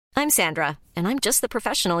I'm Sandra, and I'm just the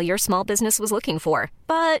professional your small business was looking for.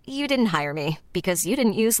 But you didn't hire me because you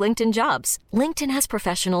didn't use LinkedIn Jobs. LinkedIn has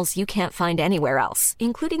professionals you can't find anywhere else,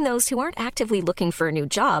 including those who aren't actively looking for a new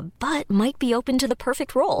job, but might be open to the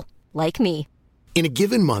perfect role, like me. In a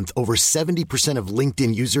given month, over 70% of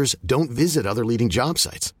LinkedIn users don't visit other leading job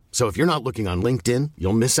sites. So if you're not looking on LinkedIn,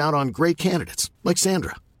 you'll miss out on great candidates like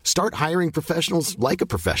Sandra. Start hiring professionals like a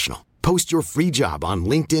professional. Post your free job on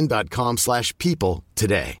linkedin.com/people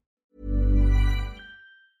today.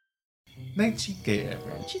 Nag-cheat kayo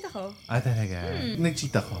ever? Cheat ako. Talaga?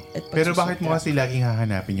 Nag-cheat ako. Pero bakit mo kasi laging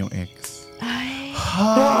hahanapin yung ex? Ay.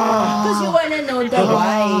 Because you wanna know the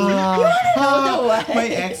why. You wanna know the why. My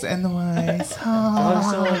ex and why.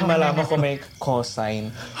 Also, malaman ko may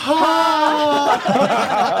cosine.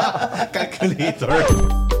 Calculator.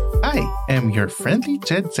 I am your friendly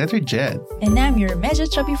Jed Setter Jed. And I'm your medyo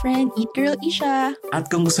chubby friend, Eat Girl Isha.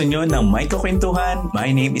 At kung gusto nyo ng may kakwentuhan,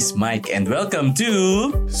 my name is Mike and welcome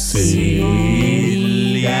to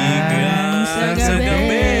Siligang sa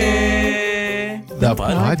Gabi, the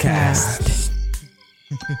podcast.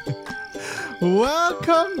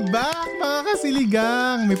 Welcome back mga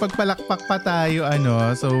kasiligang. May pagpalakpak pa tayo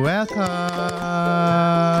So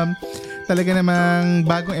welcome. Talaga namang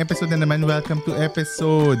bagong episode na naman. Welcome to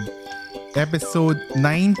episode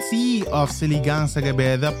 90 of Siligang sa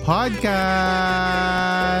Gabi, the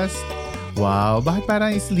podcast. Wow, bakit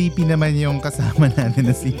parang sleepy naman yung kasama natin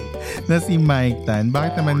na si Mike Tan?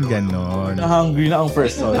 Bakit naman ganon? Na-hungry na ang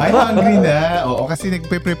person. Ay, hungry na. Oo, kasi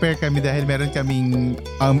nagpe-prepare kami dahil meron kaming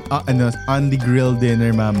on the grill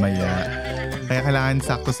dinner mamaya. Kaya kailangan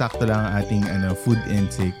sakto-sakto lang ang ating food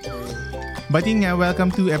intake. But yun nga,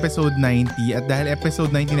 welcome to episode 90. At dahil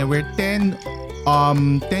episode 90 na, we're 10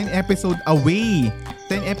 episodes away.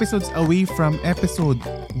 10 episodes away from episode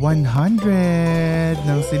 100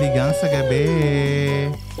 ng Siligang sa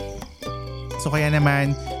Gabi. So kaya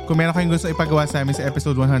naman, kung meron kayong gusto ipagawa sa amin sa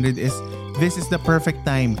episode 100 this is the perfect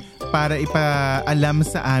time para ipaalam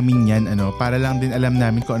sa amin yan. Para lang din alam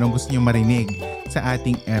namin kung anong gusto nyo marinig sa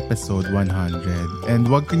ating episode 100. And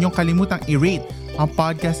huwag nyo kalimutang i-rate ang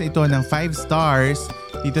podcast na ito ng 5 stars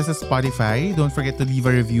dito sa Spotify. Don't forget to leave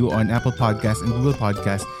a review on Apple Podcasts and Google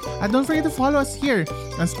Podcasts. At don't forget to follow us here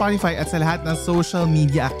on Spotify at sa lahat ng social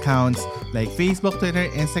media accounts like Facebook, Twitter,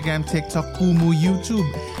 Instagram, TikTok, Kumu, YouTube.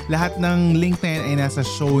 Lahat ng link na yan ay nasa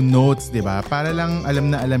show notes, diba? Para lang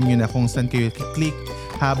alam nyo na kung saan kayo click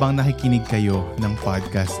habang nakikinig kayo ng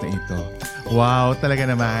podcast na ito. Wow, talaga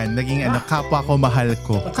naman. Naging kapwa ko mahal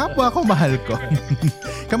ko. Kapwa ko mahal ko.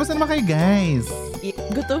 Kamusta naman kayo, guys?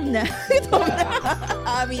 Gutom na.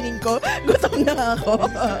 Aminin ko, gutom na ako.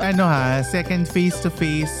 Second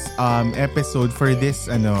face-to-face episode for this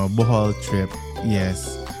Bohol trip.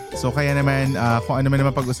 Yes. So kaya naman, kung ano man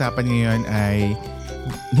naman pag-usapan ngayon ay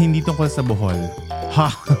hindi tungkol sa Bohol.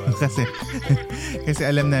 kasi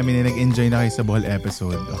alam namin na nag-enjoy na kayo sa Bohol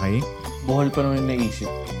episode, okay? Bohol pa naman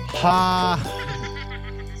naisip.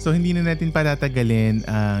 So hindi na natin patatagalin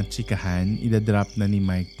ang chikahan. Ida-drop na ni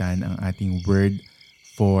Mike Tan ang ating word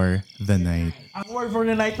for the night. Ang word for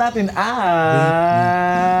the night natin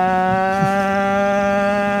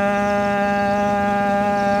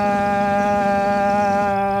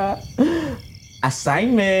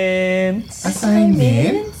assignments.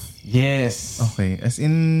 Assignments? Yes. Okay. As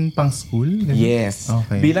in pang school? Ganun? Yes.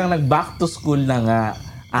 Okay. Bilang nag-back to school na nga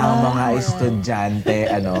ang mga estudyante,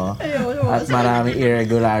 at maraming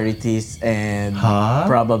irregularities and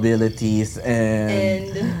probabilities and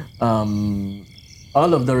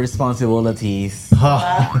all of the responsibilities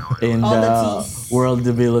in the world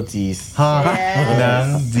abilities. Ng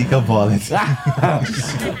Zika-Bollet.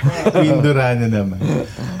 Pindura na naman.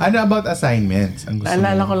 Ano about assignments? Ang gusto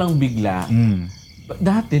Naalala ko lang bigla.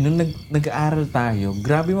 Dati, nung nag-aaral tayo,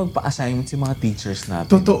 grabe magpa-assignments yung mga teachers natin.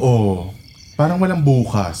 Totoo. Parang walang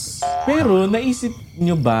bukas. Pero naisip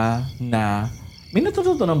nyo ba na may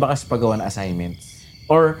natututunan ba kasi paggawa ng assignments?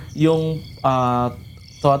 Or yung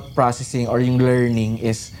thought processing or yung learning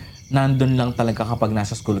is nandun lang talaga kapag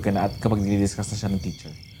nasa school ka na at kapag dinidiscuss na siya ng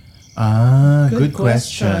teacher? Good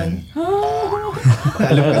question.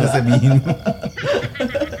 Alam ko na sabihin mo.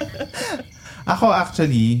 Ako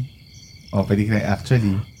actually, pwede ka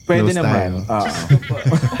actually. Pwede naman.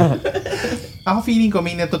 Ako feeling ko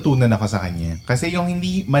may natutunan ako sa kanya. Kasi yung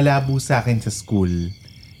hindi malabo sa akin sa school,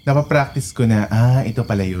 napapractice ko na, ito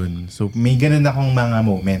pala yun. So may ganun akong mga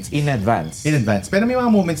moments. In advance. Pero may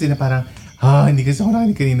mga moments din na parang, hindi kasi ako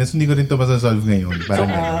nakinig kanina, so hindi ko rin ito masasolve ngayon. Parang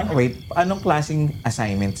wait, anong klaseng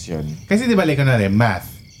assignments yun? Kasi di ba like kunwari,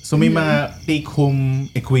 math. So may mga take-home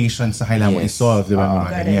equations na kailangan mo i-solve, di ba?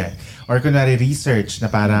 Mga ganyan. Or kunwari research na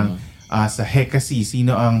parang, sa HECASI,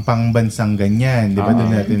 sino ang pangbansang ganyan, di ba?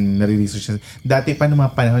 Doon natin nare-research. Dati pa noong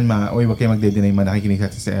mga panahon, huwag kayo magde-deny, nakikinig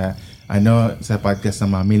sa sa podcast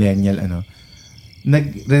ng mga millennial,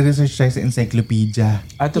 nagre-research tayo sa encyclopedia.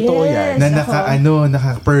 Totoo yan. Na naka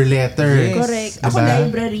per letter. Yes. Correct. Ako Diba?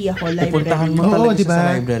 library. Pupuntahan mo Oo, talaga diba?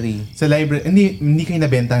 sa library. Sa library. Hindi kayo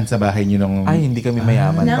nabentahan sa bahay nyo nung... Ay, hindi kami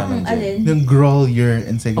mayaman pa Nang nun. alin? Nung Grolier Oo,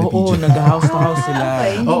 encyclopedia. nag-house to house sila.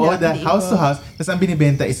 Okay. Oo, Hindi the ako. house to house. Tapos ang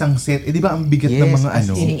binibenta, isang set. Di ba ang bigat ng Yes, mga as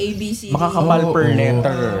ano? in. ABC. Makakapal per Oo.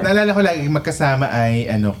 letter. Naalala ko lagi, magkasama ay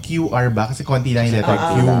QR ba? Kasi konti lang yung letter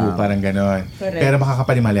Q. Parang ganon. Correct. Pero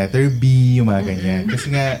makakapal yung mga letter B, yung mga ganyan.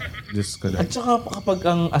 Kasi nga, Diyos ko lang. At saka kapag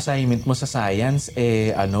ang assignment mo sa science,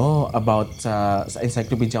 about sa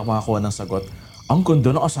encyclopedia ka makakuha ng sagot, ang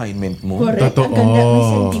ganda ng assignment mo. Correct. Totoo. Ang ganda. May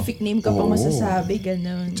scientific name ka pa Oo. masasabi.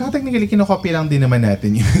 Ganun. Tsaka technically, kinokopy lang din naman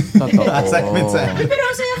natin yun. Totoo. Assignment sa Pero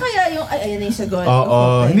ang saya kaya yung, ayan na yung sagot. Oo.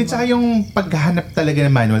 Okay. Hindi, tsaka yung paghahanap talaga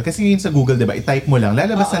ng manual. Kasi yun sa Google, diba? I-type mo lang.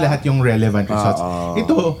 Lalabas na lahat yung relevant results.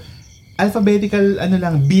 Ito, alphabetical,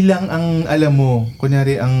 bilang ang alam mo.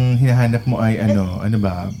 Kunyari, ang hinahanap mo ay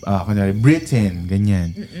kunyari, Britain,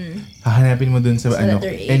 ganyan. Hahanapin mo dun sa,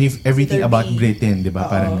 letter A, everything letter about B. Britain, diba?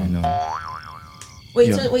 Parang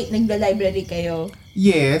Wait, Yun. nagla-library kayo?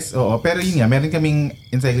 Yes, oo. Pero yun nga, meron kaming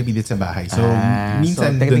encyclopedia sa bahay. So,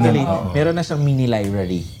 minsan so technically, doon. meron na siyang mini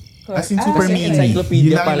library. As in, super Kasi mini. encyclopedia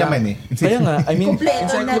Yun lang pa yung lang. laman Kaya nga,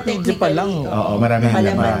 Kompleto na encyclopedia pa lang. technically. Oo, marami yung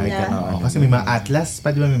Malaman laman. na. Oo, kasi may mga atlas pa,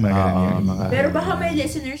 di ba? May mga ganun yun. Pero baka may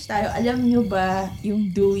listeners tayo, alam nyo ba yung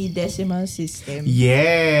Dewey Decimal System? Ay,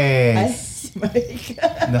 Yes! si Mike.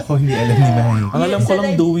 Naku, hindi alam ni Mike. Ang alam ko lang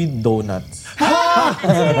Dewey Donuts.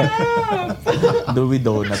 Dewey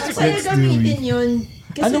Donuts. Kasi gamitin yun.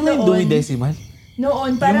 Kasi Ano nga yung Dewey Decimal?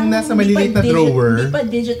 Noon, parang Yung nasa maliliit na drawer. Hindi pa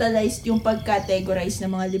digitalized yung pag-categorize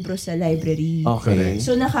ng mga libro sa library. Okay.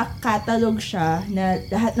 So, nakakatalog siya na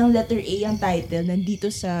lahat ng letter A ang title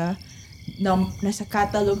nandito sa nasa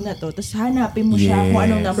catalog na to. Tapos hanapin mo siya kung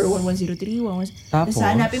anong number 1103, 11. Tapos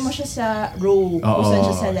hanapin mo siya sa row kung saan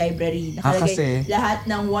siya sa library. Nakalagay kasi lahat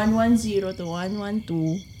ng 110 to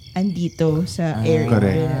 112 andito sa area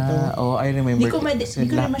correct. na to. I remember. Hindi ko Kasi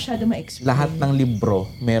na masyado ma-explain. lahat ng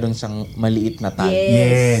libro, meron siyang maliit na tag.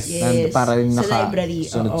 Yes. Para rin sa library.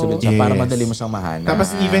 sunod-sunod oo. siya para Yes. madali mo siyang mahanap.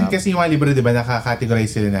 Tapos even kasi yung mga libro, di ba,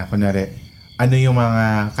 nakakategorize sila na, kunwari, ano yung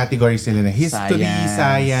mga categories sila na history,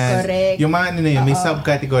 science. Correct. Yung mga yun, may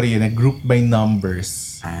subcategory yun na group by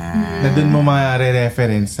numbers. Na dun mo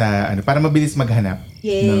re-reference sa para mabilis maghanap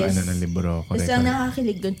ng libro. Basta ang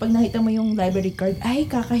nakakakilig doon, pag nakita mo yung library card, ay,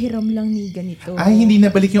 kakahiram lang ni ganito. Ay, hindi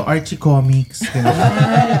nabalik yung Archie Comics.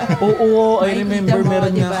 Oo, I remember Makikita mo,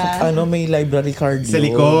 meron diba? nga may library card Sa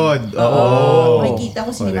yun. likod. Oo. Oo. Makikita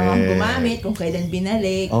ko sino mga gumamit, kung kailan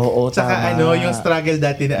binalik. Oo, Tsaka tama. yung struggle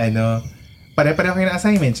dati na pare-pareho kayo ng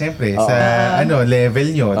assignment, syempre, sa level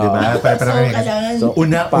nyo, di ba? Pare-pareho kayo. kailangan,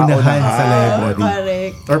 Una-unahan sa library.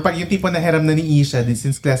 correct. Or pag yung tipo na hiram na ni Isha,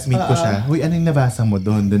 since classmate ko siya, huy, ano yung nabasa mo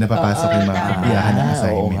doon? Doon napapasok yung mga kapiyahan ng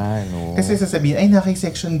assignment. Oo nga, no. Kasi sasabihin, ay,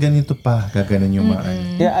 naki-section ganito pa. Gaganon yung mga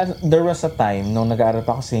Yeah, there was a time nung nag-aaral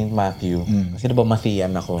pa ako sa St. Matthew. Kasi diba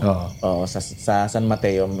Matthean ako. Oo, sa San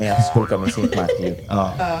Mateo, may school kami St. Matthew.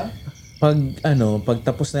 Pag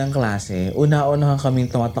tapos na yung klase, una-unahan kami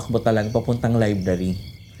tumatakbo talaga papuntang library.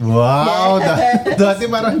 Wow! Dati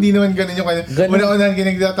parang hindi naman ganun yung kanya. Ganun. Una-unahan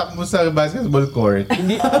ginagtatakbo sa basketball court.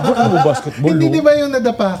 Hindi, ano basketball? Hindi, di ba yung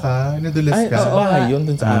nadapa ka? Nadulas Ay, ka? sa bahay yun,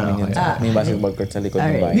 dun sa amin yun. okay. May basketball court sa likod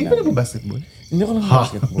ng bahay Hindi ka namin. nag-basketball? Hindi ako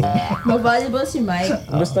nag-basketball. Mag-volleyball si Mike.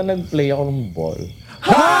 Basta nag-play ako ng ball.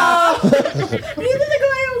 Hindi talaga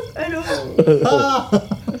yung,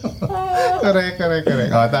 Correct.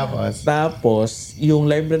 Tapos, yung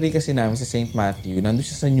library kasi namin sa St. Matthew, nandun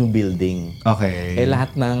siya sa new building. Okay.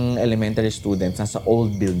 Lahat ng elementary students nasa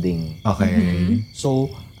old building. Okay. So,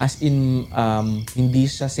 as in, hindi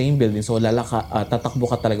siya same building. So, tatakbo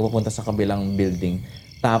ka talaga papunta sa kabilang building.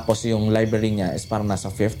 Tapos, yung library niya is parang nasa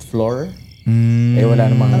 5th floor. Wala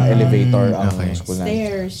namang elevator ang school na.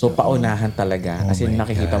 Stairs. So, paunahan talaga. As in,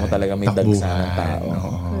 nakikita mo talaga may dagsa ng tao.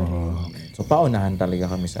 So, paunahan talaga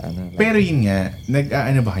kami sa Pero yun nga,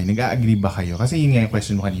 nag-agree ba kayo? Kasi yun nga yung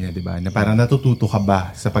question mo kanina, di ba? Na parang natututo ka ba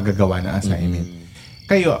sa paggagawa ng assignment?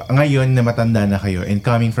 Kayo, ngayon na matanda na kayo and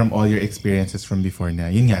coming from all your experiences from before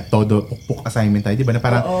na, yun nga, todo pukpuk assignment tayo, di ba? Na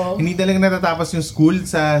parang hindi talaga natatapos yung school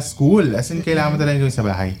sa school. As in, kailangan mo talaga gawin sa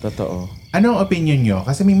bahay. Totoo. Ano ang opinion nyo?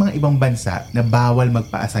 Kasi may mga ibang bansa na bawal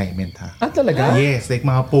magpa-assignment, ha? Talaga? Yes, like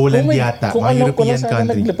mga Poland yata, kung mga alam ko European na sana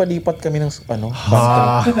country. naglipad-lipat kami ng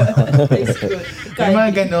May mga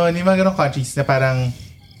ganon countries na parang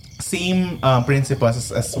same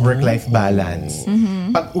principles as work-life balance.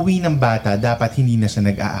 Pag uwi ng bata, dapat hindi na siya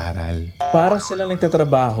nag-aaral. Para sila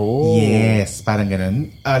nagtatrabaho. Yes, parang ganun.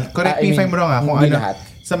 Correct me if I'm wrong kung hindi ano. lahat.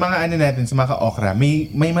 Sa mga ano natin, sa mga ka-okra, may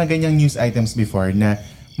mga ganyang news items before na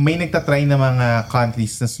may nagtatry na mga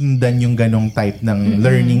countries na sundan yung ganong type ng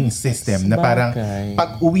learning system na parang Sabagay.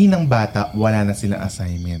 pag uwi ng bata, wala na silang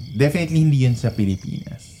assignment. Definitely hindi yun sa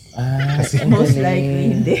Pilipinas. Kasi Most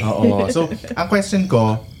likely, hindi. Oo. So, ang question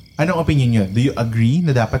ko, anong opinion nyo? Do you agree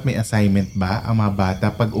na dapat may assignment ba ang mga bata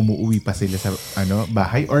pag umuwi pa sila sa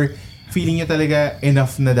bahay? Or feeling nyo talaga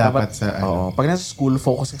enough na dapat sa Pag nasa school,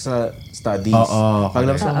 focus ka sa studies. Oo, Pag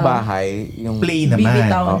labas ng bahay, yung play naman?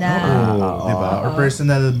 Bibitaw na. Diba? Or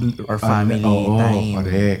personal Or family time.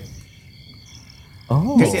 Correct.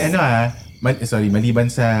 Oh. Kasi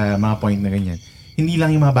maliban sa mga point na ganyan, hindi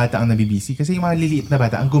lang yung mga bata ang nabibisi kasi yung mga liliit na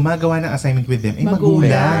bata, ang gumagawa ng assignment with them ay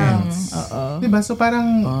magulang. Oo. Diba? So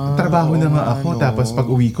parang trabaho na nga ako, tapos pag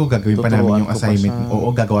uwi ko, gagawin pa namin yung Tuturuan ko pa assignment. siya. Oo,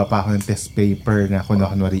 gagawa pa ako ng test paper na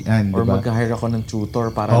kunwarian. Or Diba? mag-hire ako ng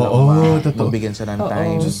tutor para totoo. mabigyan siya ng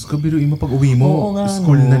time. Diyos ko, biruin mo pag uwi mo, Oo nga,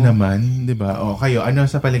 school na naman. Diba? O kayo, ano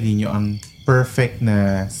sa palagay nyo ang perfect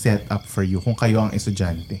na setup for you kung kayo ang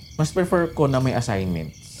estudyante? Mas prefer ko na may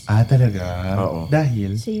assignment. Talaga? Oo.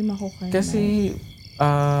 Dahil? Same ako ka. Kasi,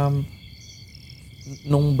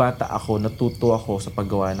 nung bata ako, natuto ako sa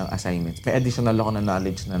paggawa ng assignments. May additional ako na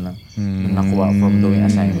knowledge na nakuha from doing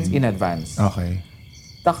assignments in advance. Okay.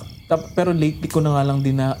 Pero lately ko na nga lang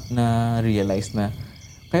din na-realize na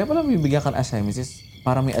kaya pala bibigyan ka ng assignments is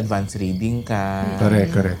para may advanced reading ka.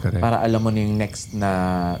 Correct. Para alam mo na yung next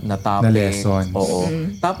na topic. Na lessons. Oo.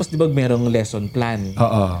 Tapos di ba merong lesson plan?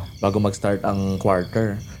 Oo. Bago mag-start ang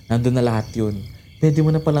quarter. Nandun na lahat yun. Pwede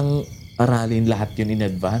mo na palang aralin lahat yun in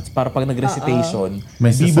advance para pag nag-recitation,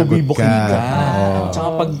 May sasagot bibo-bibo ka. ka. Oo. Tsaka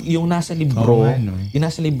pag yung nasa libro, Oo nga, no? yung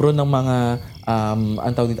nasa libro ng mga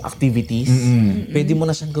ang tawag dito, activities, pwede mo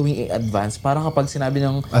na siyang gawing in advance para kapag sinabi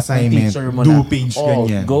ng Assignment, teacher mo do na, page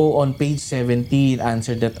ganyan. go on page 17,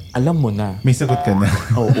 answer that, alam mo na. May sagot ka na.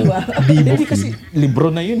 Oo. Hindi kasi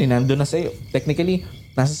libro na yun, nandun na sa'yo. Technically,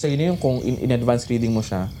 nasa sa'yo na yun kung in advance reading mo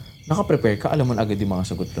siya, naka-prepare ka, alam mo na agad yung mga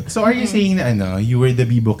sagot ko. So are you saying na you were the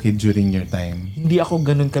bibo kid during your time? Hindi ako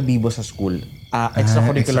ganun kabibo sa school.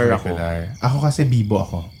 Extracurricular ako. Ako kasi bibo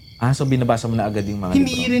ako. So binabasa mo na agad yung mga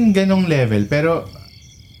Hindi libro. rin ganong level, pero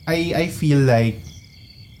I feel like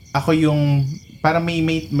ako yung parang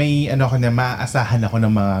may ano ko na maaasahan ako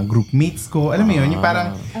ng mga groupmates ko. Alam mo yun, yung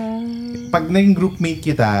parang pag naging groupmate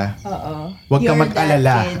kita, huwag ka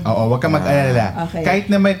mag-alala. Huwag ka mag-alala. Okay. Kahit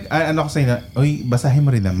na ano ko sa'yo na, oy, basahin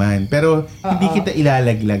mo rin naman. Pero hindi kita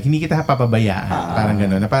ilalaglag, hindi kita papabayaan. Parang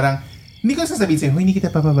gano'n. Na parang, hindi ko sasabihin sa'yo, hindi kita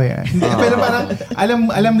papabayaan. Pero parang,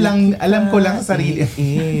 alam ko lang sa sarili.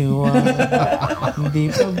 Iwan,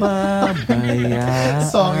 hindi pa babaya.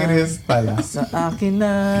 Songirist pala. Sa akin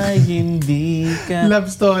ay hindi ka. Love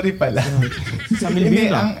story pala. Sa Hindi,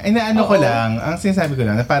 Milvino. ang inaano ko lang, ang sinasabi ko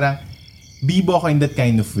lang, na parang, bibo ako in that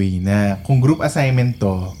kind of way na kung group assignment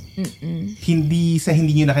to, hindi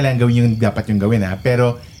nyo na kailangan gawin yung dapat yung gawin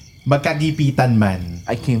pero magkagipitan man.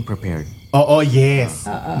 I came prepared. Oo, yes.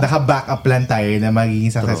 Naka-back up plan tayo na magiging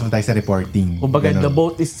successful tayo sa reporting. Kumbaga, Ganon. the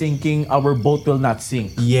boat is sinking, our boat will not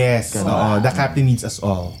sink. Yes. Oo, the captain needs us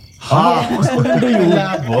all. Mas maganda yun.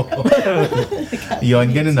 Labo. Yun,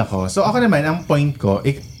 ganun ako. So ako naman, ang point ko,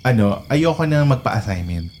 ayoko na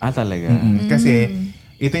magpa-assignment. Talaga? Kasi,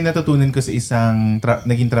 ito yung natutunan ko sa isang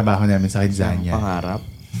naging trabaho namin sa Kidzania. Pangarap?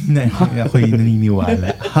 Na ako'y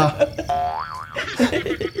naniniwala.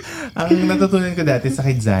 Ang natutunan ko dati sa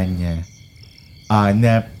Kidzania,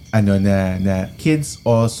 na kids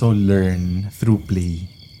also learn through play.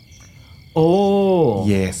 Oh!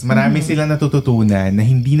 Yes, marami silang natututunan na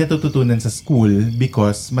hindi natututunan sa school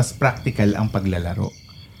because mas practical ang paglalaro.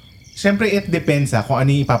 Siyempre, it depends kung ano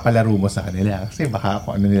yung ipapalaro mo sa kanila. Kasi baka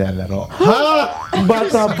kung ano nilalaro.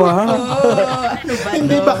 Bata pa?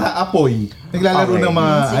 Hindi baka apoy. Naglalaro ng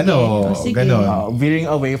mga, Sige. ganon. Veering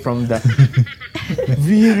away from the...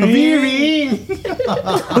 Veering!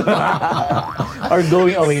 Or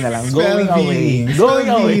going away na lang. Going away. Going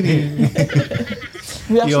away.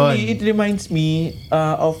 Actually, it reminds me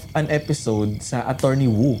of an episode sa Attorney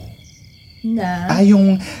Woo. Na?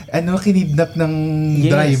 Yung kinidnap ng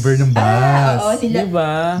driver ng bus.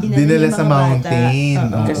 Diba? Dinala sa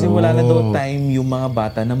mountain. Kasi wala na daw time yung mga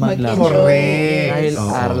bata na maglaro. Correct. Dahil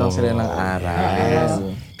aral lang sila ng aral.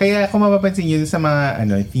 Kaya kung mapapansin nyo sa mga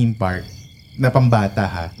theme park na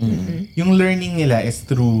pambata yung learning nila is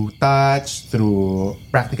through touch, through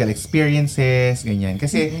practical experiences, ganyan.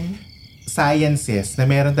 Kasi sciences na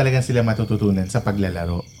meron talagang sila matututunan sa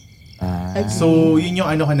paglalaro. So, yun yung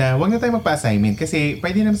ano ko na, wag na tayo magpa-assignment kasi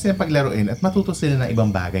pwede naman sila paglaruin at matuto sila ng ibang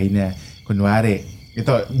bagay na, kunwari,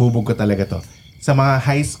 ito, bubog ko talaga to. Sa mga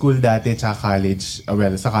high school dati tsaka college,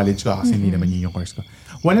 sa college ko kasi hindi naman yun yung course ko.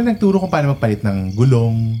 Wala nagturo kung paano magpalit ng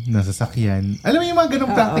gulong, ng sasakyan. Alam mo yung mga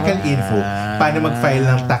ganong practical info. Paano mag-file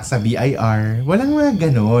ng tax sa BIR. Walang mga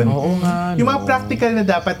ganon. Oo nga. Yung mga practical na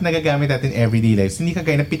dapat nagagamit natin everyday lives. Hindi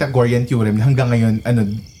kagaya ng Pythagorean theorem na hanggang ngayon,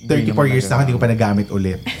 34 years na ako, hindi ko pa nagamit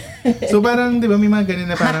ulit. So parang, di ba, may mga ganon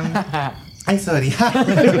na parang, ay sorry.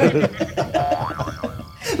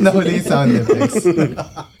 Nahuli yung sound effects.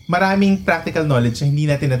 Maraming practical knowledge na hindi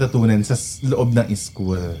natin natutunan sa loob ng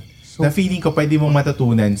school. Na feeling ko pwede mong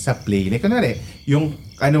matutunan sa play. Like, kunwari, yung,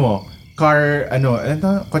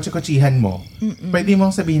 kotse-kotsihan mo. Pwede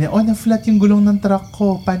mong sabihin na, na-flat yung gulong ng truck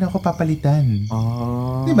ko. Paano ako papalitan?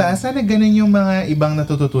 Diba? Sana ganun yung mga ibang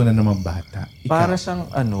natututunan ng mga bata. Para siyang,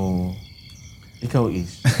 ikaw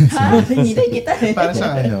is. Hinintay kita Para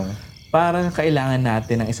siyang Parang kailangan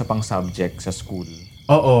natin ng isa pang subject sa school.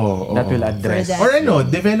 Oo. That will address. Or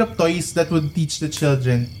develop toys that would teach the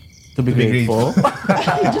children To be grateful.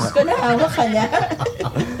 Ay, Diyos ko, nahawa ka na.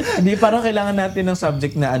 Hindi, parang kailangan natin ng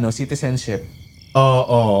subject na citizenship.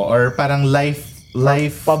 Or parang life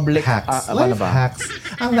public hacks. Life hacks.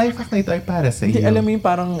 Ang life hack na ito ay para sa iyo. Hindi, alam mo yung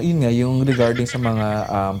parang, yun nga, yung regarding sa mga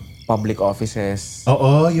public offices.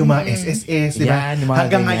 Oo, yung mga SSS, di ba?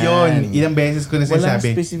 Hanggang ngayon, ilang beses ko na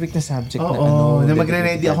sinasabi. Walang specific na subject na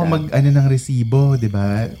magre-ready ako ng resibo, di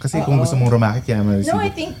ba? Kasi kung gusto mong rumakit, kaya may resibo. No, I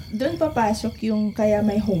think doon papasok yung kaya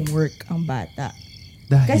may homework ang bata.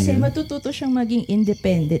 Dahil? Kasi matututo siyang maging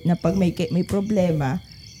independent na pag may problema,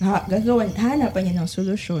 hanapan niya ng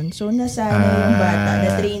solusyon. So, nasanay yung bata,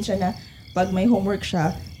 na-train siya na pag may homework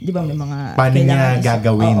siya, di ba may mga paano niya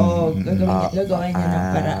gagawin? Oo, gagawin niya ng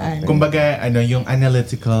paraan. Kumbaga, yung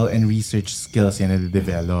analytical and research skills yan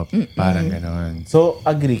na-develop. Parang ganon. So,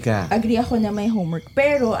 agree ka? Agree ako na may homework.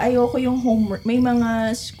 Pero, ayoko yung homework. May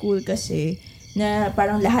mga school kasi na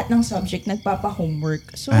parang lahat ng subject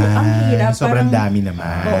nagpapa-homework. So, ang hirap. Sobrang parang, dami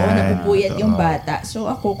naman. Oo, napupuyat yung bata. So,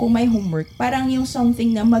 ako, kung may homework, parang yung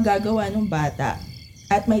something na magagawa ng bata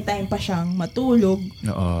at may time pa siyang matulog.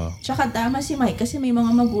 Oo. Tsaka tama si Mike kasi may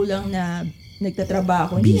mga magulang na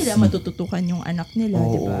nagtatrabaho. Hindi nila matututukan yung anak nila,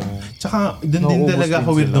 di ba? Tsaka, doon din talaga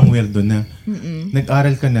ako weirdo na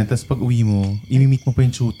nag-aral ka na, tapos pag uwi mo, imimit mo pa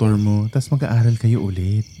yung tutor mo, tapos mag-aaral kayo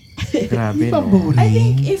ulit. Grabe, no? Boring. I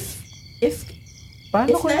think if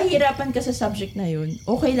nahihirapan ka sa subject na yun,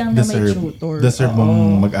 okay lang na may tutor. Deserve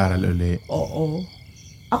mong mag-aral ulit. Oo.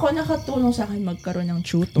 Ako nakatulong sa akin magkaroon ng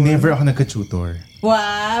tutor. Never ako nagka-tutor.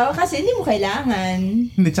 Wow! Kasi hindi mo kailangan.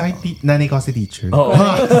 Hindi, tsaka nanay ko si teacher. Oo.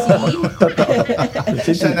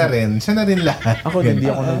 Siya na rin lahat. Ako hindi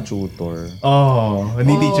ako ng tutor.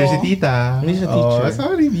 Hindi teacher si tita. Hindi siya teacher.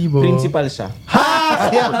 Sorry, Bibo. Principal siya.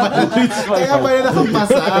 Kaya pala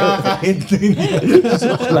nakapasa kahit hindi.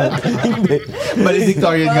 Hindi.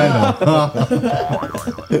 Valedictorian nga, no?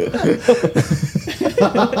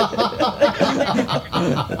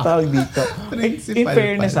 Tawag dito. In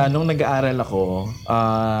fairness, pa. nung nag-aaral ako,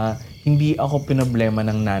 hindi ako pinoblema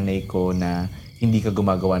ng nanay ko na hindi ka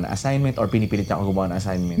gumagawa ng assignment or pinipilit niya ako gumawa ng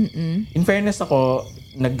assignment. In fairness ako,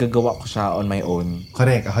 naggagawa ko siya on my own.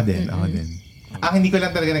 Correct, ako din. Hindi ko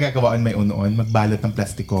lang talaga nagagawa on my own noon, magbalot ng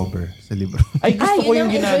plastic cover sa libro. Ay, gusto ko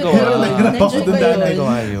yung ginagawa. Pero nag-grab ako doon dati.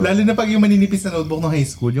 Yun. Lalo na pag yung maninipis na notebook ng high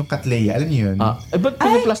school, yung Katleya, alam niyo yun? Ba't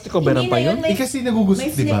may plastic cover pa yun? Kasi nagugusto,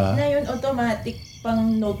 may di flip ba? na yun, automatic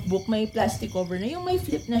pang notebook, may plastic cover na. Yung may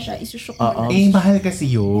flip na siya, isushook mo na. Mahal kasi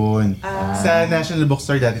yun. Sa National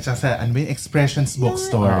Bookstore dati, tsaka sa Expressions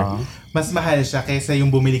Bookstore, mas mahal siya kaysa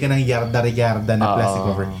yung bumili ka ng yarda-yarda na plastic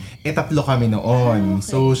cover. Tatlo kami noon. Okay.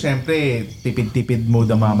 So, syempre, tipid-tipid mo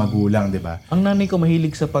ang mga magulang, di ba? Ang nanay ko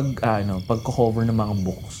mahilig sa pagko-cover ng mga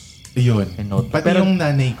books. Yun. Pati pero yung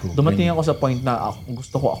nanay ko. Dumating ako sa point na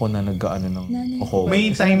gusto ko ako na nag-ano ng cover.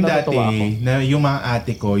 May time dati na yung mga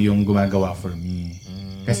ate ko yung gumagawa for me.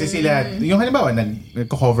 Kasi sila, yung halimbawa,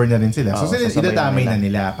 nag-cover na rin sila. So sila, idadamay na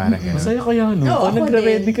nila. Parang gano'n. Masaya kaya, no?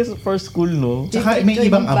 Nagre-ready ka for school, no? Tsaka may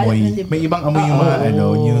ibang amoy. May ibang amoy yung mga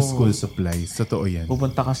new school supplies. Totoo yan.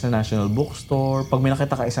 Pupunta ka sa National Bookstore. Pag may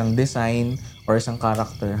nakita ka isang design or isang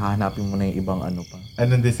character, hahanapin mo na yung ibang ano pa.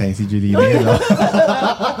 Anong design? Si Julina, hello?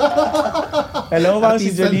 Hello, ma'am,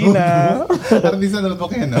 si Julina. Artista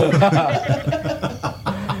notebook yan, no?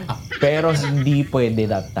 Pero hindi pwede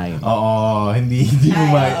that time. Oo, hindi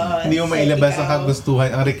mo mailabas ang kagustuhan,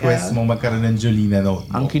 ang request mo magkaroon ng Julina notebook.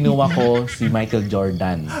 Ang kinuha ko si Michael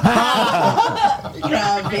Jordan.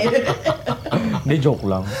 Grabe. Hindi, joke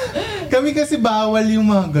lang. Kami kasi bawal yung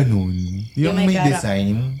mga ganun. Yung may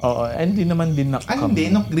design. Oo, hindi naman din hindi.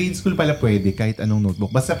 Nung grade school pala pwede kahit anong notebook.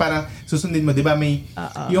 Basta parang susundin mo, di ba may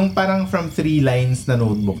yung parang from 3 lines na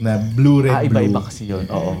notebook na blue, red, blue. Iba-iba kasi yun.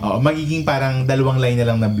 Oo. Magiging parang 2 line na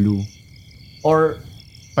lang na blue. Or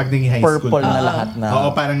pag naging high school. Purple na lahat na.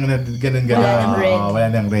 Oo, parang ganun. Wala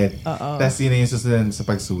nang red. Tapos yun na yung susunod sa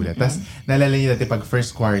pagsulat. Tapos naalala niyo dati pag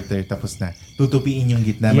first quarter, tapos na tutupiin yung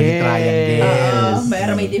gitna, may triangle.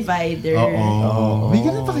 Pero may divider. Oo. May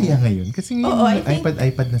ganun pa kaya ngayon? Kasi ngayon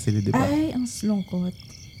iPad na sila, di ba? Ay, ang slungkot.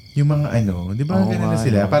 Yung mga di ba ganun na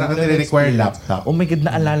sila? Parang nire-require laptop. Oh my God,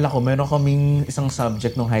 naalala ko, meron kaming isang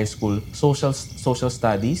subject nung high school, social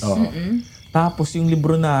studies. Tapos yung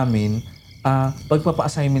libro namin,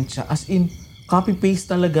 pagpapa-assignment siya, as in, copy-paste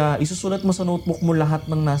talaga. Isusulat mo sa notebook mo lahat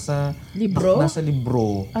ng nasa libro.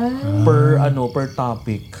 Per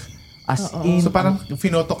topic. As in. So parang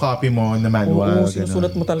finotocopy mo na manual. Oo,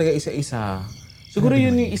 sinusulat mo talaga isa-isa. Siguro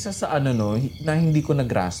yun yung isa sa na hindi ko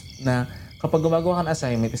na-grasp na kapag gumagawa ka ng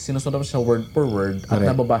assignment, sinusunod mo siya word per word at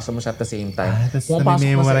nababasa mo siya at the same time. Tapos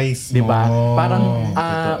na-memorize mo. Diba?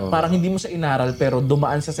 Parang hindi mo siya inaral pero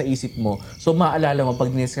dumaan siya sa isip mo. So maalala mo pag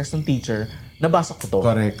diniscuss ng teacher, nabasa ko to.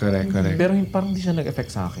 Correct. Pero parang hindi siya nag-effect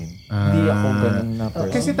sa akin. Hindi ako ganun na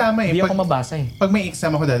person. Kasi tama Hindi ako mabasa Pag may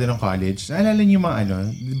exam ako dati ng college, naalala niyo yung mga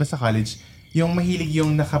di ba sa college, yung mahilig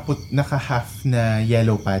yung naka-half na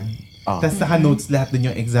yellow pad. Tapos naka-notes lahat dun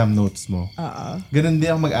yung exam notes mo. Ganun din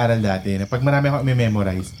ako mag-aral dati. Na pag marami ako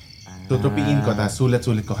i-memorize, tutupiin ko, tapos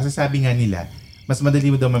sulat-sulat ko. Kasi sabi nga nila, mas madali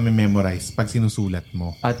mo daw ma-memorize pag sinusulat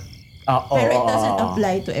mo. Pero it doesn't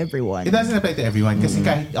apply to everyone. It doesn't apply to everyone. Kasi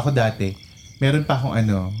kahit ako dati, meron pa akong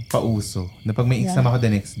pauso, na pag may exam ako the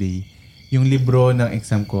next day, yung libro ng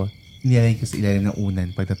exam ko, nilalagay ko sa ilalim ng unan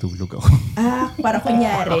pag natulog ako. Para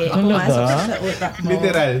kunyari, pumasok sa utak mo.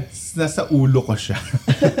 Literal, nasa ulo ko siya.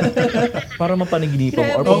 Para mapaniginipan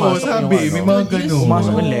mo. Or pumasok sabi, may mga ganun.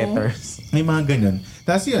 Pumasok yung letters. May mga ganun.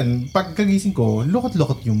 Tapos yun, pagkagising ko,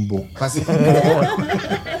 lukot-lukot yung book. Kasi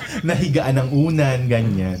nahigaan ng unan,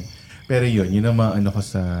 ganyan. Pero yun ang mga ko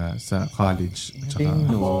sa college.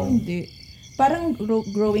 Ako, hindi. Parang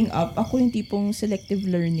growing up, ako yung tipong selective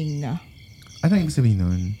learning na. Ano ibig sabihin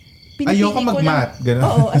nun? Ayoko mag-math, gano'n?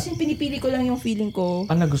 Oo, as in pinipili ko lang yung feeling ko.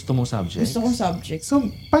 Ano gusto mong subject? Gusto kong subject. So,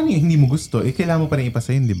 paano yung hindi mo gusto? Kailangan mo pa rin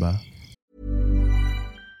ipasa yun, di ba?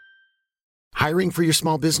 Hiring for your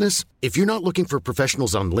small business? If you're not looking for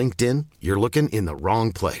professionals on LinkedIn, you're looking in the wrong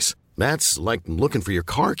place. That's like looking for your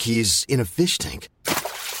car keys in a fish tank.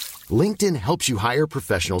 LinkedIn helps you hire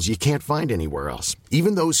professionals you can't find anywhere else,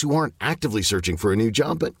 even those who aren't actively searching for a new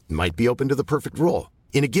job but might be open to the perfect role.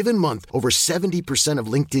 In a given month, over 70%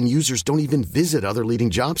 of LinkedIn users don't even visit other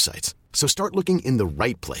leading job sites. So start looking in the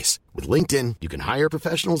right place. With LinkedIn, you can hire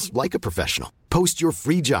professionals like a professional. Post your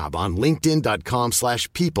free job on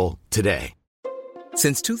linkedin.com/people today.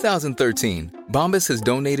 Since 2013, Bombas has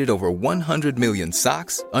donated over 100 million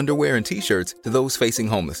socks, underwear, and T-shirts to those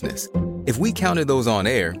facing homelessness. If we counted those on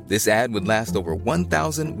air, this ad would last over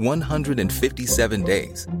 1,157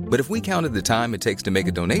 days. But if we counted the time it takes to make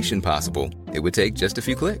a donation possible, it would take just a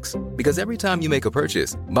few clicks. Because every time you make a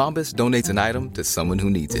purchase, Bombas donates an item to someone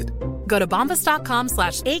who needs it. Go to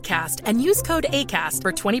bombas.com/ACAST and use code ACAST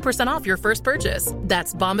for 20% off your first purchase.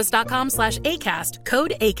 That's bombas.com/ACAST,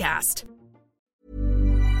 code ACAST.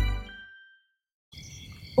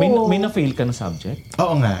 May na-fail ka na subject?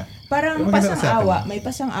 Oo nga. Parang pasang-awa. May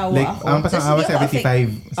pasang-awa like, ako. Ang pasang-awa 75.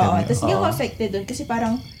 Oo, tapos hindi ako affected doon kasi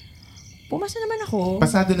parang pumasa naman ako.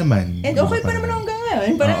 Pasado naman. And okay pa naman hanggang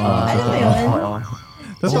ngayon. Parang, alam mo yun.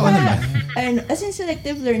 Totoo naman. As in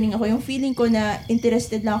selective learning ako, yung feeling ko na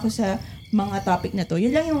interested lang ako sa mga topic na to.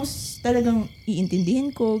 Yun lang yung talagang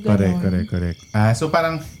iintindihin ko. Ganun. Correct. So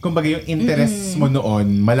parang, kumbaga yung interest mo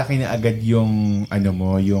noon, malaki na agad yung,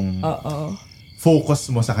 yung focus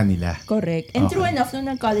mo sa kanila. Correct. And true enough, nung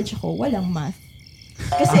nag-college ako, walang math.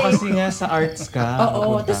 Kasi nga sa arts ka.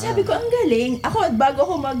 Oo. Tapos sabi ko, ang galing. Ako, bago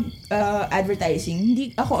ako mag-advertising,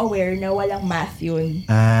 hindi ako aware na walang math yun.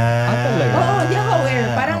 Talaga? Oo, hindi ako aware.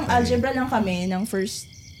 Parang algebra lang kami ng first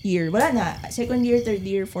year. Wala na. Second year, third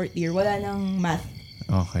year, fourth year, wala nang math.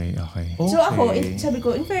 Okay. So ako, sabi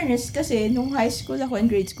ko, in fairness, kasi nung high school ako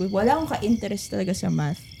and grade school, wala akong ka-interest talaga sa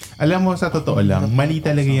math. Alam mo, sa totoo lang, mali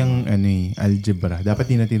talaga yung algebra. Dapat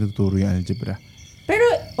din natin tuturo yung algebra. Pero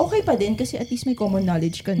okay pa din kasi at least may common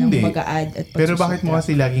knowledge ka ng mag-a-add at pagsusubtract. Pero bakit mo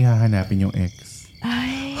kasi laging hahanapin yung X?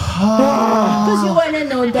 Ay. Because you wanna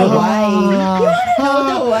know the why. You wanna know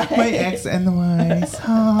the why. May X and Y's.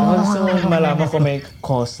 Also, malaman ko may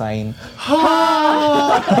cosine.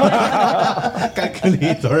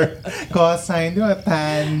 Calculator. Cosine, di ba?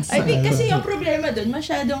 Tans. I think kasi yung problema dun,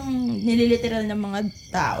 masyadong nililiteral ng mga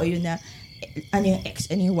tao yun na ano yung X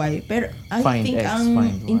and yung Y. Pero I Find think X, ang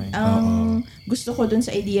find Y. ang gusto ko dun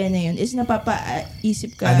sa idea na yun is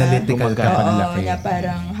napapaisip ka. Analytical ka Oo, panlaki. na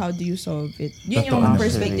parang how do you solve it. Yun Totoo. yung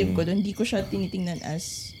perspective ko dun. Hindi ko siya tinitingnan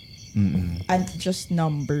as and just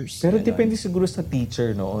numbers. Pero Ganon. depende siguro sa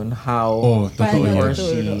teacher noon how totoo he or yun.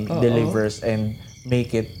 she Oo. delivers and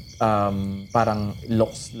make it parang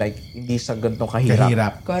looks like hindi siya ganito kahirap.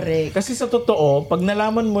 Kahirap. Correct. Kasi sa totoo, pag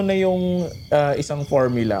nalaman mo na yung isang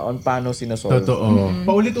formula on paano sinasolve. Totoo.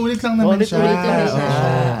 Paulit-ulit lang naman siya. Paulit-ulit lang Oo. siya.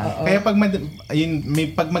 Kaya pag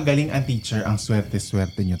magaling ang teacher, ang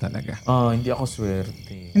swerte-swerte nyo talaga. Hindi ako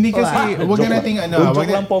swerte. Hindi kasi, wag na nating Joke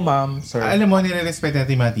lang po, ma'am, sir. Alam mo, nire-respect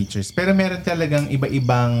natin yung mga teachers. Pero meron talagang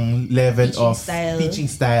iba-ibang level teaching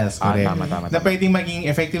styles. Correct. Tama. Na pwedeng maging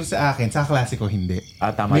effective sa akin, sa kaklase ko hindi.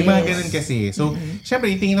 Tama. May mga ganun kasi. So, syempre,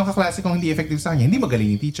 yung tingin ng kaklase kong hindi effective sa kanya, hindi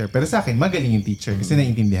magaling yung teacher. Pero sa akin, magaling yung teacher kasi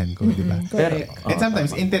naiintindihan ko, di ba? Pero, And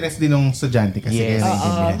sometimes, interest din ng estudyante kasi kaya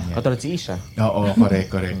naiintindihan niya. katulad si Isha. Oo,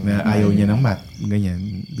 correct. Na ayaw niya ng math.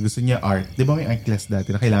 Ganyan. Gusto niya art. Di ba may art class dati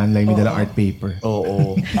na kailangan lang may dalang art paper?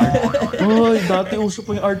 Oo. Dati uso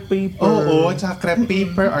po yung art paper. Oo, tsaka crepe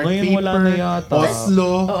paper, art Ngayon, paper, wala na yata.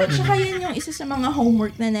 Oslo. Oo, tsaka yan yung isa sa mga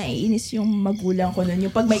homework na naiinis yung magulang ko nun.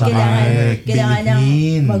 Yung pag may Correct. kailangan ng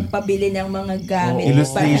Bilhin. magpabili ng mga gamit.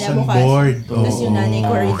 Illustration para kinabukas. board. Tapos yung Oo. nanay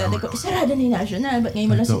ko rin, tatay ko, sarado na yung national. Ba't ngayon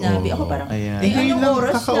mo lang Totoo. sinabi? Ako parang, Ayan. Ngayon anong lang,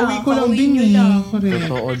 oras kakauwi na? ko lang Kakauwi din nyo eh. lang. Correct.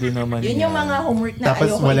 Totoo din naman Yun yung mga homework na Tapos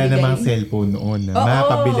ayoko wala ibigay. namang cellphone noon. Oo.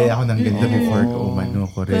 Mapabili ako ng ganito before ko umano.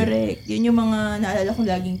 Correct. Correct. Yun yung mga naalala kong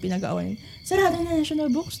laging pinag-aawanan. Sarado na National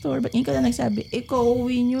Bookstore. Ba't ngayon ka lang nagsabi,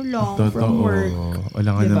 kauwi nyo lang from work. Wala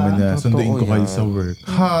nga Diba? naman na sunduin ko Totoo kayo yan. sa work.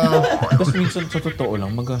 Ha? Tapos minsan sa totoo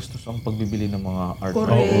lang, magastos ang pagbibili ng mga art.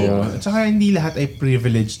 Correct. Oo. Tsaka hindi lahat ay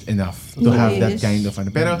privileged enough to have that Yes. kind of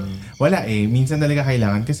Pero wala eh. Minsan talaga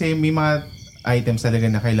kailangan. Kasi may mga items talaga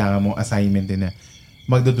na kailangan mong assignment din na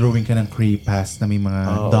magdodrawing ka ng crepas na may mga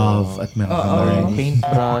dove at mga coloring.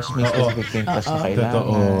 Paintbrush, may specific paintbrush na kailangan.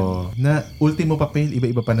 Totoo. Na ultimo papel,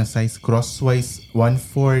 iba-iba pa na size. Crosswise,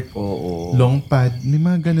 1/4. Oo. Long pad. May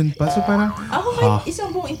mga ganun pa. So parang, Ako kahit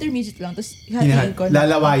isang buong intermediate lang, tapos hatiin ko na.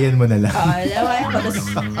 lalawayan mo na lang. Lalawayan ko. Tapos,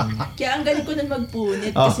 kaya ang galing ko nun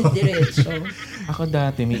magpunit kasi diretso. Ako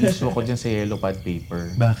dati, may issue ako dyan sa yellow pad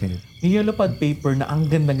paper. Bakit? Yung yellow pad paper na ang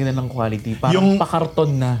ganda-ganda ng quality. Parang Yung-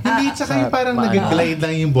 pakarton na. Hindi, tsaka yung parang Paano? nag-glide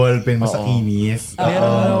lang yung ballpen mo sa kinis. Meron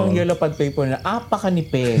yung yellow pad paper na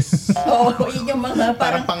apakanipis. Oo, yun yung mga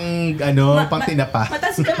Parang parang pang tinapa.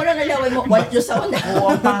 mataas ka mo lang nalaway mo, what yung sa una. Oo,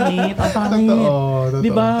 ang pangit. Ang pangit. Totoo. Di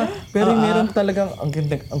ba? Pero meron talagang ang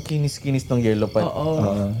ganda, ang kinis-kinis ng yellow pad.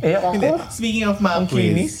 Hindi. Speaking of mga Ang quiz,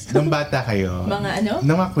 kinis. nung bata kayo, Mga ano?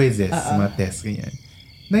 ng mga quizzes, mga tests, ganyan.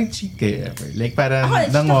 Nag-cheat kayo ever? Like parang Ako,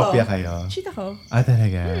 cheat nangopya ako. kayo? Cheat ako.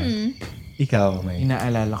 Talaga? Ikaw, may.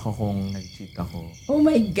 Inaalala ko kung nag-cheat ako. Oh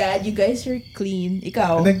my God, you guys are clean.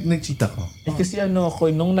 Ikaw? Nag-cheat ako. Kasi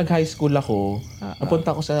nung nag-high school ako,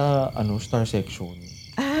 napunta ako sa Star Section.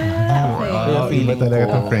 Okay. Kaya Iba feeling talaga ko-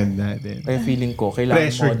 itong friend natin. Kaya feeling ko, kailangan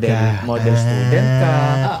Pressured ka. model student ka.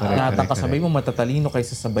 Correct, Lahat ng correct, kasabay mo matatalino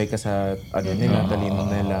kaysa sabay ka sa nila, talino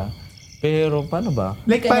nila. Pero paano ba?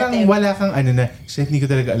 Like parang wala kang shit, hindi ko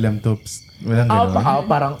talaga alam to. Psst, walang gano'n.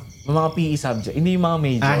 Parang mga PE subject, hindi yung mga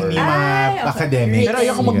major. Hindi yung mga okay. academic. Pero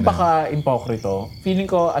ayoko magpaka-impokrito. Feeling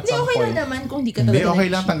ko at Hindi, some okay lang point. naman kung di ka Hindi, talaga okay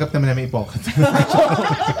lang. Tanggap naman namin ipokrito.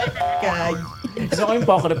 Kag. Gusto ko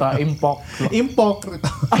impokrito, Impokrito.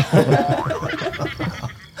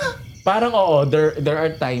 Parang there are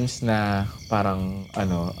times na parang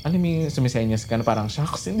yung sumisenyas ka na parang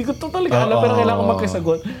shucks, hindi ko to talaga alam pero kailangan ko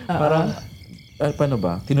magkasagot. Parang paano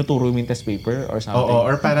ba? Tinuturo mo yung test paper or something? Oo,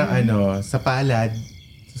 or parang sa palad,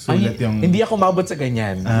 susulat yung... Hindi ako mabot sa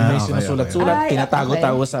ganyan. May okay, sinusulat-sulat, Ay,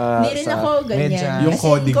 tinatago-tago sa Hindi rin ako ganyan. medyas. Yung Kasi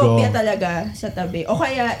kodigo. kopya talaga sa tabi. O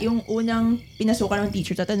kaya, yung unang pinasukan ng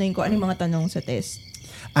teacher, tatanungin ko ano yung mga tanong sa test.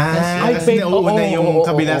 Ay, kasi nauuna yung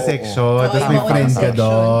kabilang section, tapos may yung friend maunang ka section.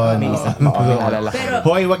 doon. May isa pa ako naalala ko. Pero,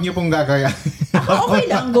 Hoy, wag niyo pong gagaya. okay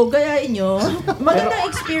lang, go, gayain nyo. Magandang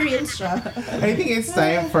experience siya. I think it's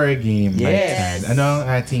time for a game. Yes. Maricel. Ano ang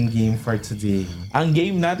ating game for today? Ang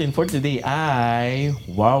game natin for today ay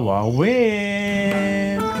Wawa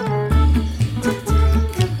Win!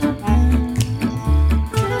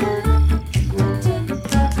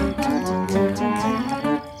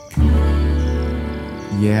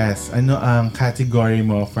 Yes. Ano ang category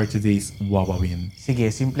mo for today's Wawawin? Sige,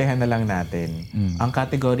 simplehan na lang natin. Ang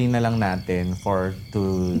category na lang natin for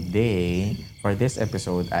today for this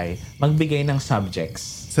episode ay magbigay ng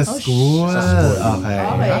subjects. Sa school. Okay.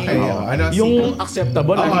 Ano, Yung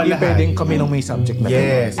acceptable, hindi lahat. pwedeng kami nung may subject na.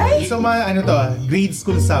 Yes. So, ano to? Grade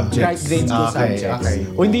school subjects. Grade school subjects. Okay.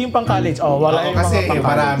 O hindi yung pang-college. Wala yung kasi mga pang-college.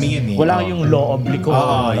 marami yun eh. Wala yung law oblique.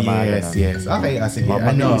 Yes. Okay, sige.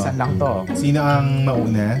 Mabilisan lang to. Sino ang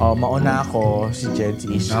mauna? Mauna ako, si Jed,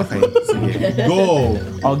 si Ish. Okay, sige. Go!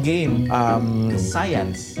 Game,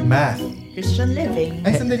 science. Math. Christian living.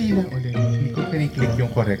 Ay, sandali lang ulit. Hindi ko click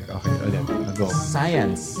yung correct. Okay, ulit. Go.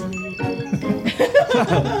 Science.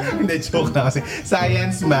 Hindi, joke na kasi.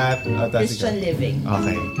 Science, math. Christian living.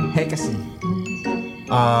 Okay. Hekasi.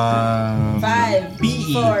 5.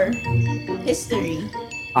 PE. 4. History.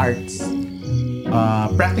 Arts.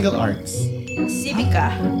 Practical arts.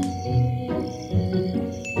 Civica.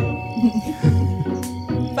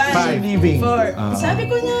 5. Living. 4. Sabi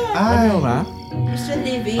ko na. Ano ba? Christian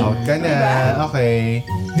living. Out ka na. Diba? Okay.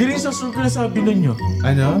 Di rin sa susunod na sabi ninyo.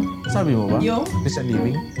 Ano? Sabi mo ba? Yung? Christian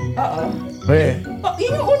living? Oo.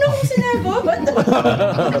 Yun yung una kong sinagot.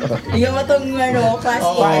 Yung matong class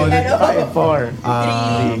Oo, 5. 5, 4,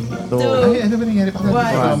 3, 2. Ay, ano ba nangyari? Bakit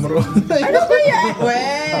One. camera? Ano ba yan?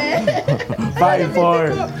 5,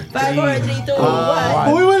 4, 5, 4, 3, 2,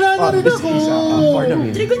 1. Uy, wala na rin ako. For the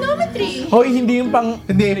win. Trigonometry. Hoy, hindi yung pang...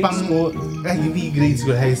 Hindi, hindi grade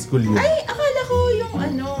school, high school yun. Ay, akala ko yung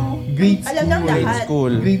Grade alam ng school. lahat.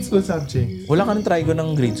 School. Grade school subject. Wala ka ng trigo ng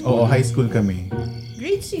grade school. Oo, high school kami.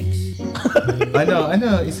 Grade 6.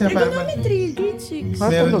 Isa pa naman. Trigonometry, grade 6.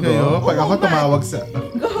 Meron talaga? kayo? Pag ako Oo, tumawag sa...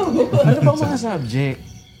 Go. Ano bang mga subject?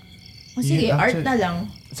 Sige, Yeah, art actually- na lang.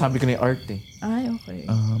 Sabi ko na yung art eh. Ay, okay.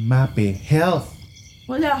 MAPE. Health.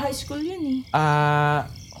 Wala, high school yun eh.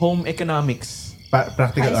 Home economics.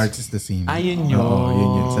 Practical High arts is the same. Yun yun. Oo,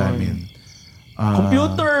 yun sa amin.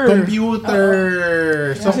 Computer!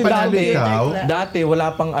 So, Kasi panalo dati, ikaw. dati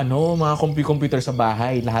wala pang mga computer sa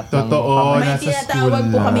bahay. Lahat Totoo. ng... May nasa tinatawag school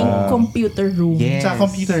po lang. kaming computer room. Yes. Sa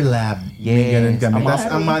computer lab. May Yes. ganun kami. Ang mga- Tapos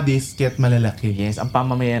ang mga disket malalaki. Yes, ang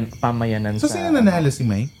pamayanan So, sa... sino nanalo? Si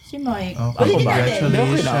Mike? Si Mike. Okay, Ulitin natin.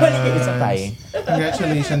 congratulations. Isa tayo.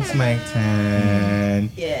 Congratulations, Mike Tan.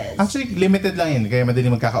 Yes. Actually, limited lang yun. Kaya madali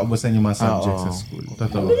magkakaubusan yung mga subjects sa school.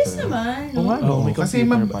 Totoo. Bilis naman, Oo nga, no? no? May Kasi,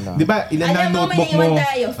 computer pala. di ba, ilan na Alam mo, may notebook mo? naiwan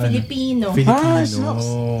tayo. Filipino. Filipino. shucks.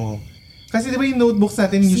 Kasi di ba yung notebooks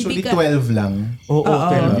natin usually Civica. 12 lang? Oo,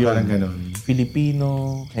 Diba? 12 yun. Parang ganun. Filipino,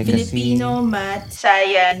 Hekasi. Filipino, math,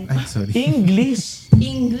 science, Ay, sorry. English.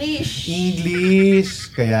 English.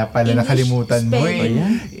 Kaya pala English nakalimutan mo spelling.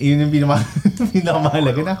 Yun yung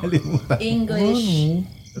pinakamahalaga, nakalimutan. English.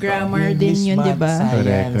 Grammar English, din yun, di ba? math,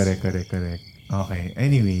 Correct. Okay,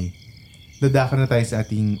 anyway. Dadako na tayo sa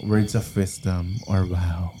ating words of wisdom or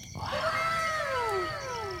wow.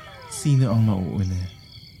 Sino ang mauuna?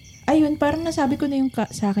 Ayun, parang nasabi ko na yung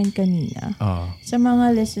sa akin kanina. Sa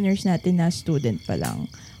mga listeners natin na student pa lang,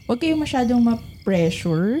 huwag kayong masyadong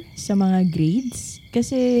ma-pressure sa mga grades.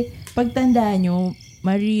 Kasi pagtandaan nyo,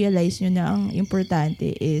 ma-realize nyo na ang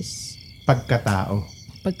importante is Pagkatao.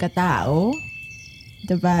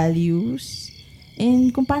 the values, and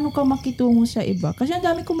kung paano ka makitungo sa iba. Kasi ang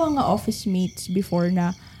dami kong mga office mates before na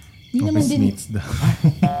hindi naman Office din mates daw.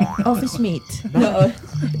 office mate. Oo.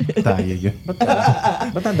 Tayo yun.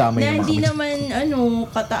 Ba't ang damay Na naman hindi kami? naman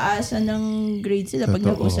kataasan ng grade sila pag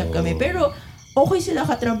Totoo. nag-usap kami. Pero okay sila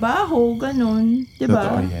katrabaho, ganun.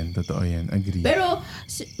 Diba? Totoo yan. Agree. Pero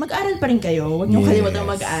mag-aral pa rin kayo. Huwag niyong Yes. kalimutan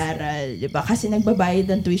mag-aral. Diba? Kasi nagbabayad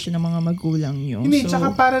ng tuition ng mga magulang niyo. Hindi,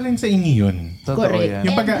 tsaka para rin sa inyo yun. Totoo Correct. yan.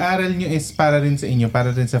 Yung pag-aaral nyo is para rin sa inyo,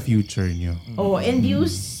 para rin sa future nyo. And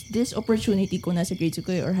use this opportunity kung nasa grade school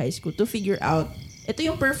kayo or high school to figure out. Ito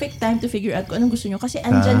yung perfect time to figure out kung anong gusto nyo. Kasi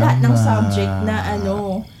andyan lahat ng subject na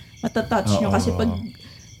matatouch nyo. Kasi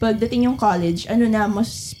pagdating yung college,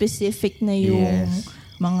 mas specific na yung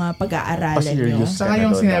mga pag-aaralan nyo. Pa-serious. Saka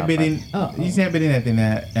yung sinabi rin, Oo. yung sinabi rin natin na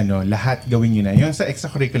lahat gawin nyo na. Yung sa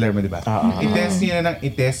extracurricular mo, di ba? I-test nyo na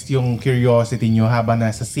i-test yung curiosity nyo habang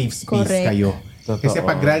nasa safe space Correct. kayo. Totoo. Kasi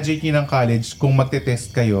pag graduate nyo ng college, kung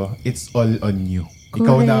magte-test kayo, it's all on you.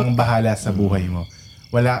 Ikaw na ang bahala sa buhay mo.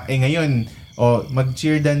 Wala, ngayon,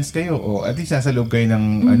 mag-cheer dance kayo, at least nasa loob kayo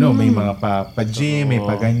ng, may mga pa-gym, may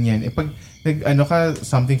pa-ganyan. Pag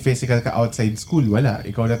something physical ka outside school, wala.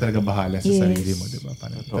 Ikaw na talaga bahala sa sarili mo, di ba?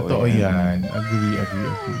 Totoo yan. Agree.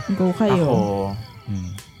 Go kayo.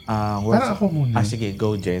 Parang ako muna. Sige,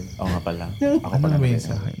 go, Jed. Oo nga pala. Ako Ano pala. ba yun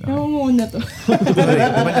sa akin? Ako muna to.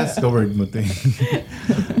 Correct. Diba last ka word mo to eh.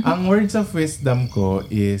 Ang words of wisdom ko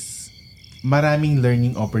is maraming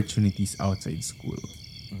learning opportunities outside school.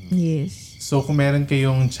 Yes. So, kung meron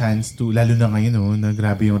kayong chance to, lalo na ngayon, na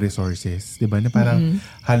grabe yung resources, di ba? Na parang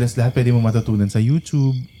halos lahat pwede mo matutunan sa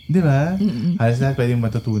YouTube, di ba? Halos lahat pwede mo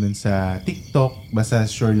matutunan sa TikTok. Basta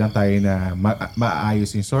sure lang tayo na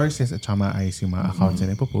maayos yung sources at saka maayos yung mga accounts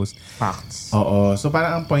na nagpo-post. Facts. Oo. So,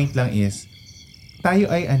 parang ang point lang is, tayo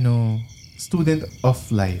ay student of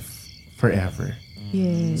life forever.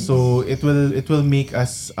 Yes. So, it will make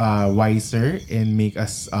us wiser and make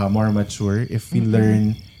us more mature if we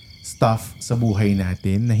learn stuff sa buhay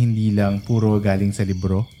natin na hindi lang puro galing sa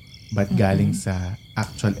libro but galing sa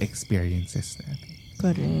actual experiences natin.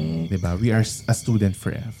 Correct. Diba? We are a student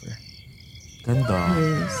forever. Ganda.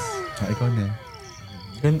 Yes. Ikaw na.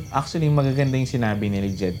 Actually, magaganda yung sinabi ni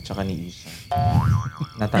Jed tsaka ni Isha.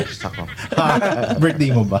 Natouch ako.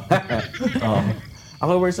 Birthday mo ba? Oo.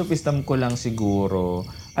 Ako, words of wisdom ko lang siguro,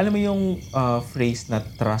 alam mo yung phrase na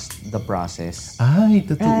trust the process. Ay,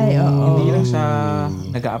 totoo. Ay, oo. Hindi lang siya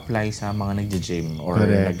nag-a-apply sa mga nagja-gym or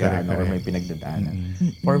or may pinagdadaanan.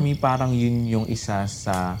 For me, parang yun yung isa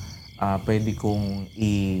sa pwede kong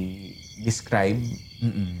i-describe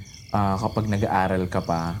kapag nag-aaral ka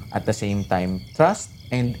pa. At the same time, trust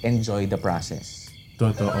and enjoy the process.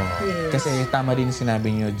 Totoo. Kasi tama din sinabi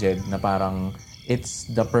niyo, Jed, na parang it's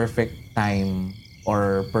the perfect time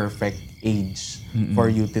or perfect age for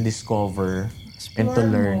you to discover and to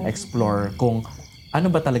learn, explore kung ano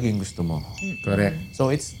ba talaga yung gusto mo. Correct.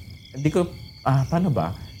 So paano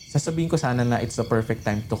ba? Sasabihin ko sana na it's the perfect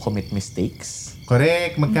time to commit mistakes.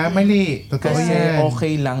 Correct. Magkamali. Totoo Kasi yan.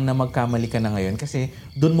 okay lang na magkamali ka na ngayon kasi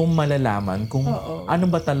doon mo malalaman kung ano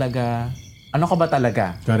ka ba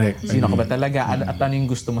talaga? Correct. Sino ka ba talaga? At ano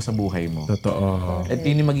yung gusto mo sa buhay mo? Totoo. At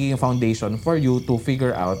yun yung magiging foundation for you to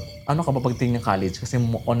figure out ano ka ba pagtingin ng college kasi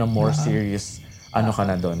on a more serious ano ka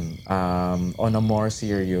na doon. On a more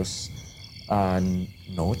serious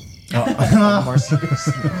note.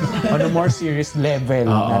 On a more serious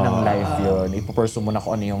level na ng life yun. Ipupursue mo na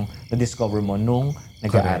kung ano yung na-discover mo nung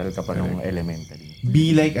nag-aaral ka pa nung elementary.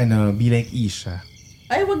 Be like Isha.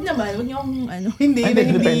 Ay, wag naman. Wag niyo akong Hindi,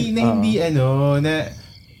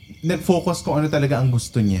 nag-focus kung ano talaga ang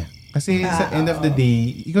gusto niya. Kasi sa end of the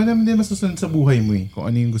day, ikaw naman din masusunod sa buhay mo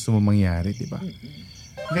kung ano yung gusto mo mangyari, di ba?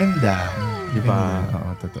 Ganda. Di ba?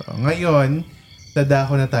 Oo, totoo. Ngayon,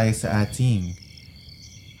 dadako na tayo sa ating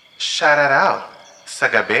Shout Out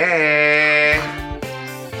sa gabi!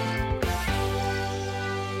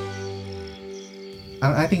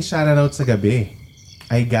 Ang ating shout out sa gabi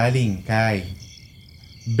ay galing kay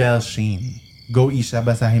Belle Shane. Go, Isha,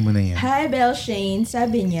 basahin mo na yan. Hi, Belle Shane.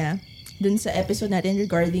 Sabi niya, dun sa episode natin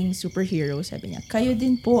regarding superhero, sabi niya, kayo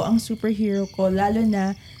din po ang superhero ko, lalo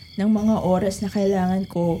na ng mga oras na kailangan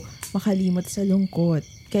ko makalimot sa lungkot.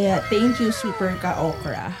 Kaya, thank you, Super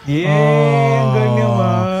Ka-Okra. Yeah! Ang galing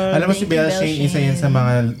naman. Alam mo si Belle Shane, isa yan sa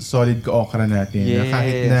mga solid ka-okra natin. Yes. Na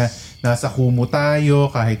kahit na nasa Kumu tayo,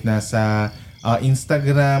 kahit nasa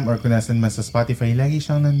Instagram or kung nasan man sa Spotify, lagi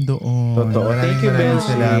siyang nandoon. Totoo. Thank you, maraming Belle.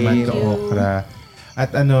 salamat, ka-okra.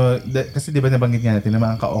 At kasi di ba nabanggit nga natin na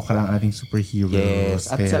ang ka-okra ang ating superheroes.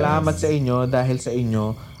 Yes. At salamat sa inyo dahil sa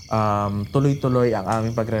inyo tuloy-tuloy ang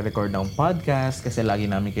aming pagre-record ng podcast kasi lagi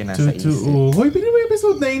namin kayo nasa isip. Hoy, pinili mo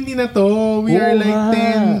episode 90 na to. We are like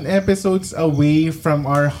 10 episodes away from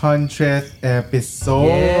our 100th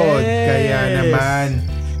episode. Yes. Kaya naman,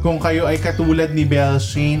 kung kayo ay katulad ni Belle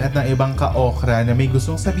Shane at ng ibang ka-okra na may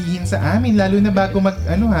gustong sabihin sa amin, lalo na bago mag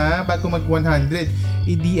 100,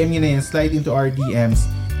 i-DM nyo na yan, slide into our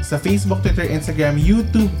DMs sa Facebook, Twitter, Instagram,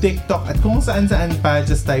 YouTube, TikTok, at kung saan-saan pa,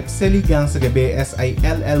 just type Siligang sa Gabi,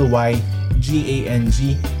 SILLYGANG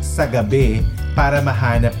sa Gabi para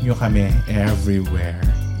mahanap nyo kami everywhere.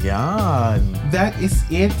 Yan. That is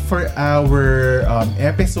it for our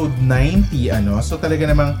episode 90. So talaga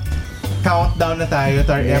namang countdown na tayo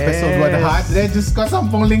to our episode 100. Diyos ko, 10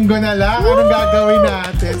 linggo na lang. Anong gagawin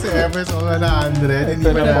natin sa episode 100? Hindi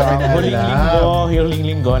pa namin alam. Huling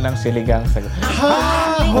linggo ng Siligang sa Gabi.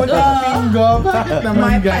 Huling linggo? Bakit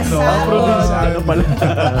naman gano'n? Probinsyano pala.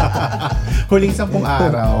 Huling 10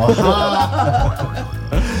 araw.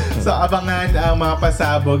 So, abangan ang mga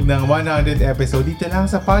pasabog ng 100 episode dito lang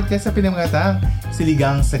sa podcast sa pinamagatang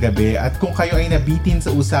Siligang sa Gabi. At kung kayo ay nabitin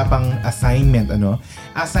sa usapang assignment,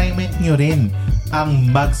 assignment nyo rin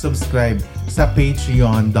ang mag-subscribe sa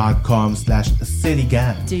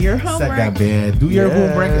patreon.com/siligang sa gabi. Do your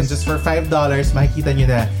homework and just for $5, makikita nyo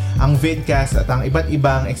na ang vidcast at ang iba't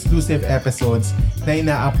ibang exclusive episodes na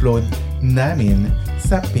ina-upload namin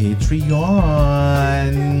sa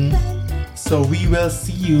Patreon. So we will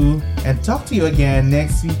see you and talk to you again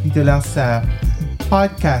next week dito lang sa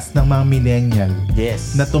podcast ng mga millennial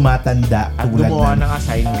Yes. na tumatanda At tulad gumawa ng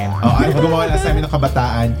assignment. at gumawa ng assignment ng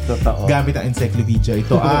kabataan Totoo. gamit ang encyclopedia.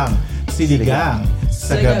 Ito ang Siligang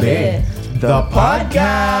sa Gabi. Gabi, the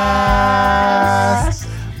podcast!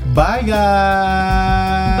 Bye, guys!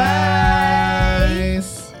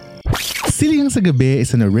 Siligang sa Gabi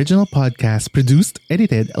is an original podcast produced,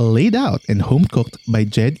 edited, laid out, and home-cooked by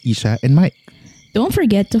Jed, Isha, and Mike. Don't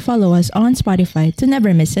forget to follow us on Spotify to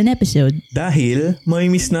never miss an episode. Dahil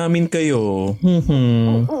may miss namin kayo.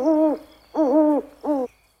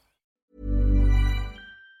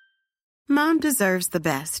 Mom deserves the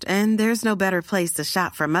best, and there's no better place to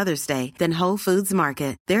shop for Mother's Day than Whole Foods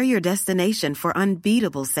Market. They're your destination for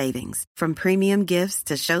unbeatable savings, from premium gifts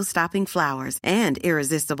to show-stopping flowers and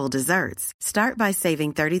irresistible desserts. Start by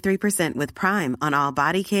saving 33% with Prime on all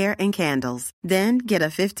body care and candles. Then get a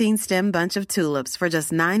 15-stem bunch of tulips for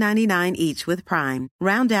just $9.99 each with Prime.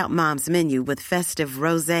 Round out Mom's menu with festive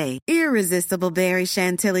rosé, irresistible berry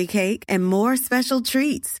chantilly cake, and more special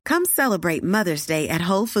treats. Come celebrate Mother's Day at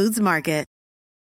Whole Foods Market.